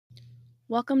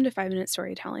Welcome to 5 Minute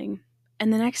Storytelling. In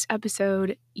the next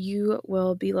episode, you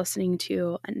will be listening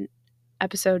to an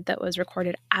episode that was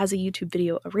recorded as a YouTube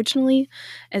video originally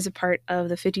as a part of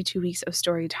the 52 Weeks of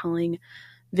Storytelling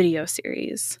video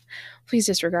series. Please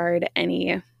disregard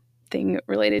anything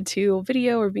related to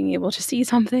video or being able to see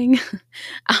something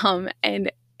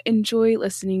and enjoy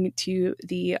listening to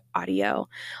the audio.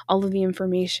 All of the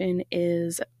information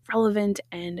is relevant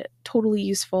and totally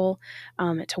useful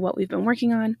to what we've been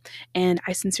working on, and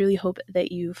I sincerely hope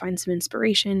that you find some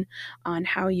inspiration on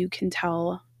how you can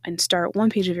tell and start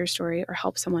one page of your story or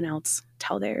help someone else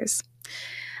tell theirs.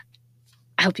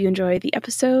 I hope you enjoy the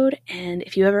episode, and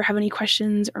if you ever have any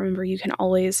questions, remember you can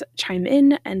always chime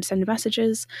in and send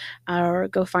messages or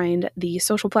go find the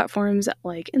social platforms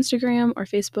like Instagram or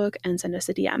Facebook and send us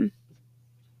a DM.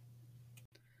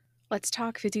 Let's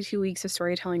talk 52 Weeks of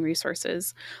Storytelling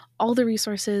resources. All the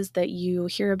resources that you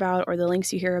hear about or the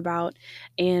links you hear about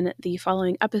in the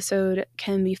following episode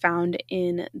can be found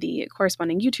in the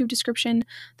corresponding YouTube description.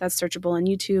 That's searchable on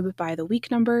YouTube by the week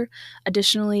number.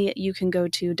 Additionally, you can go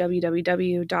to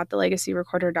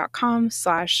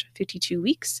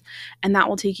www.thelegacyrecorder.com/52weeks, and that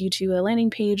will take you to a landing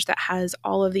page that has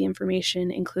all of the information,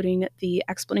 including the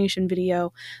explanation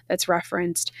video that's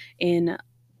referenced in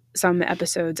some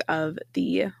episodes of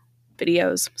the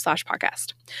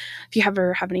videos/podcast. If you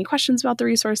ever have any questions about the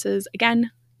resources,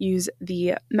 again, use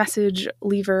the message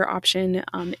lever option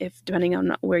if depending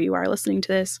on where you are listening to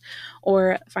this,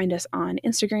 or find us on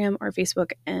Instagram or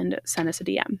Facebook and send us a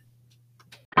DM.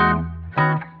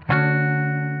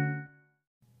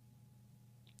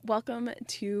 Welcome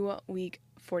to week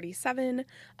 47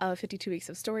 of 52 Weeks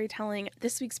of Storytelling.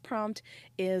 This week's prompt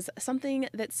is something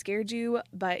that scared you,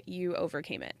 but you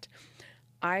overcame it.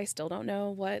 I still don't know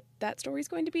what that story is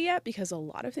going to be yet because a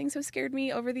lot of things have scared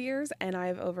me over the years and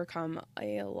I've overcome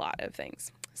a lot of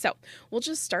things. So we'll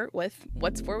just start with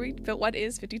what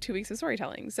is 52 Weeks of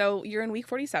Storytelling. So you're in week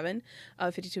 47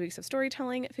 of 52 Weeks of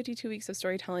Storytelling. 52 Weeks of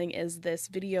Storytelling is this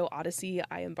video odyssey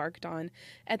I embarked on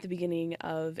at the beginning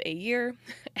of a year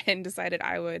and decided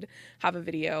I would have a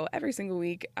video every single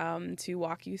week to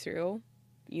walk you through,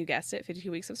 you guessed it,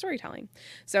 52 Weeks of Storytelling.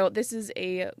 So this is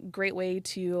a great way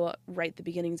to write the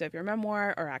beginnings of your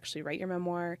memoir, or actually write your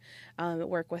memoir,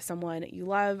 work with someone you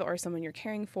love or someone you're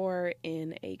caring for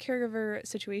in a caregiver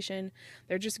situation.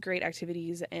 They're just great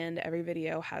activities, and every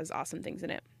video has awesome things in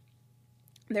it.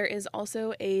 There is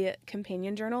also a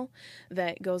companion journal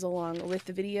that goes along with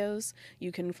the videos.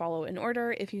 You can follow in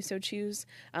order if you so choose,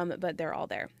 but they're all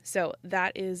there. So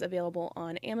that is available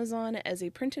on Amazon as a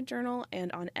printed journal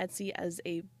and on Etsy as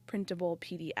a printable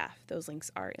PDF. Those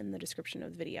links are in the description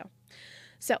of the video.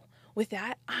 So with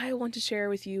that, I want to share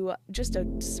with you just a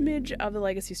smidge of the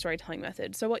legacy storytelling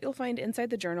method. So what you'll find inside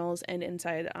the journals and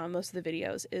inside most of the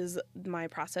videos is my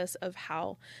process of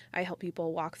how I help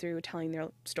people walk through telling their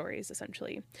stories,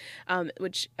 essentially,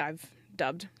 which I've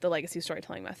dubbed the legacy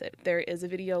storytelling method. There is a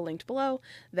video linked below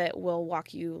that will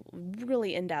walk you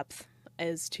really in depth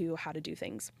as to how to do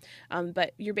things.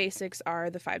 But your basics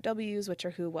are the 5 W's, which are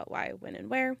who, what, why, when,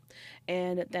 and where,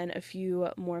 and then a few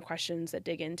more questions that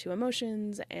dig into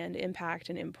emotions and impact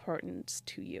and importance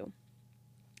to you.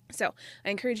 So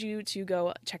I encourage you to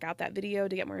go check out that video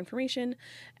to get more information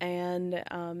and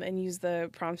use the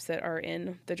prompts that are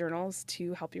in the journals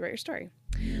to help you write your story.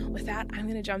 With that, I'm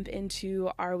going to jump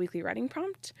into our weekly writing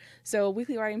prompt. So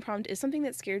weekly writing prompt is something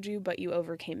that scared you, but you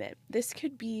overcame it. This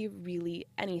could be really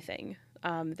anything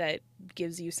that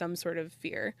gives you some sort of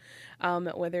fear,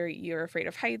 whether you're afraid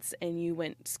of heights and you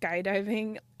went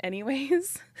skydiving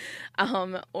anyways,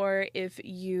 or if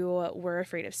you were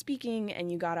afraid of speaking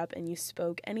and you got up and you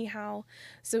spoke anyhow.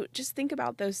 So just think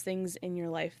about those things in your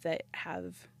life that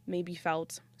have maybe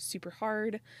felt super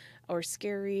hard or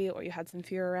scary, or you had some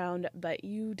fear around, but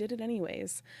you did it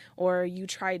anyways, or you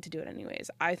tried to do it anyways.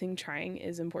 I think trying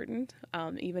is important,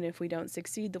 even if we don't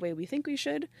succeed the way we think we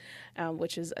should,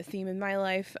 which is a theme in my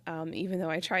life. Even though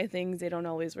I try things, they don't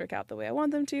always work out the way I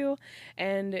want them to,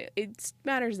 and it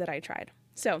matters that I tried.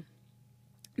 So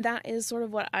that is sort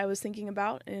of what I was thinking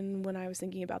about and when I was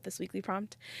thinking about this weekly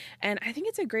prompt. And I think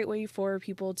it's a great way for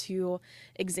people to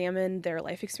examine their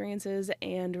life experiences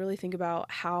and really think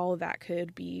about how that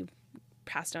could be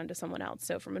passed on to someone else.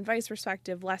 So from advice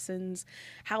perspective, lessons,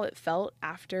 how it felt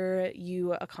after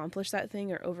you accomplished that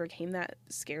thing or overcame that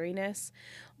scariness.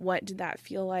 What did that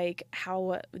feel like?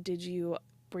 How did you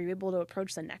were you able to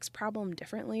approach the next problem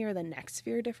differently or the next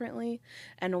fear differently?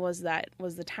 And was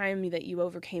the time that you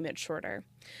overcame it shorter?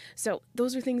 So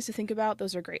those are things to think about.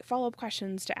 Those are great follow-up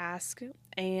questions to ask.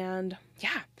 And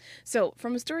yeah, so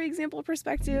from a story example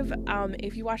perspective,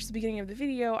 if you watch the beginning of the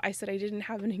video, I said I didn't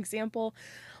have an example.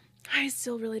 I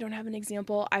still really don't have an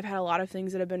example. I've had a lot of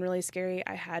things that have been really scary.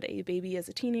 I had a baby as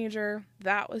a teenager.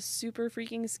 That was super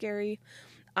freaking scary.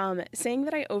 Saying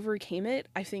that I overcame it,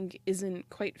 I think isn't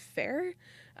quite fair,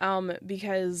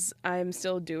 because I'm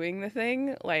still doing the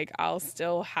thing. Like, I'll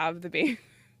still have the baby.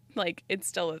 Like, it's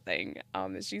still a thing.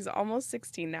 She's almost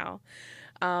 16 now.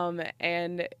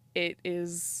 And it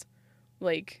is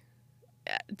like,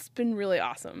 it's been really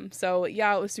awesome. So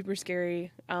yeah, it was super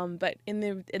scary. But in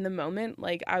the moment,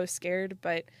 like, I was scared,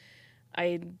 but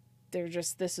I they're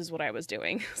just, this is what I was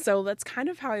doing. So that's kind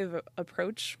of how I've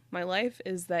approached my life,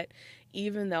 is that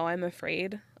even though I'm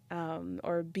afraid,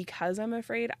 or because I'm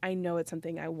afraid, I know it's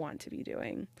something I want to be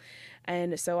doing.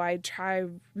 And so I try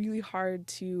really hard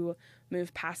to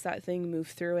move past that thing, move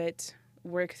through it,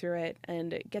 work through it,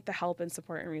 and get the help and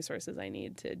support and resources I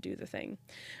need to do the thing.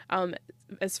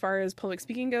 As far as public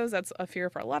speaking goes, that's a fear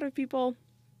for a lot of people.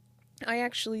 I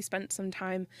actually spent some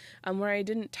time where I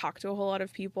didn't talk to a whole lot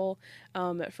of people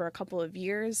for a couple of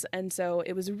years. And so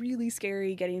it was really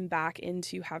scary getting back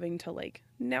into having to like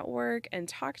network and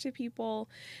talk to people.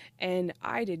 And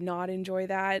I did not enjoy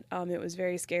that. It was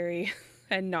very scary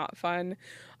and not fun.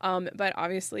 But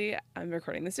obviously, I'm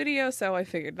recording this video, so I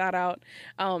figured that out.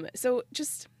 So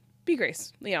just be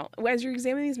grace. As you're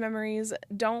examining these memories,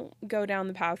 don't go down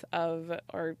the path of,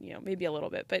 or, maybe a little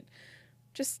bit, but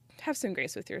just have some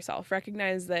grace with yourself.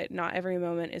 Recognize that not every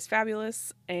moment is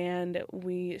fabulous, and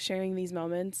we sharing these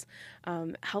moments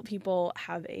help people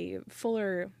have a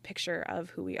fuller picture of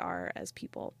who we are as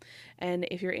people. And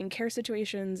if you're in care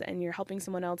situations and you're helping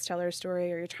someone else tell their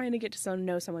story, or you're trying to get to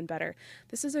know someone better,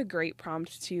 this is a great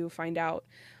prompt to find out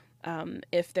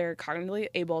if they're cognitively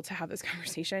able to have this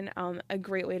conversation. A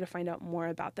great way to find out more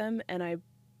about them, and I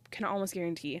can almost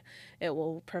guarantee it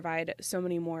will provide so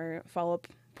many more follow-up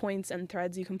points and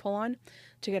threads you can pull on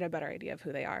to get a better idea of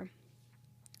who they are.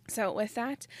 So with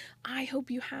that, I hope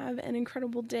you have an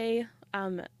incredible day.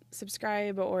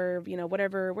 Subscribe, or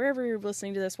whatever, wherever you're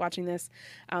listening to this, watching this,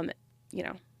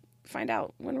 find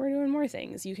out when we're doing more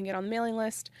things. You can get on the mailing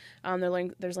list.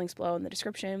 There's links below in the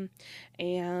description.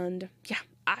 And yeah,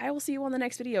 I will see you on the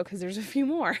next video, because there's a few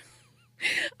more.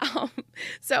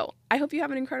 So I hope you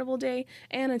have an incredible day,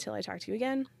 and until I talk to you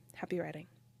again, happy writing.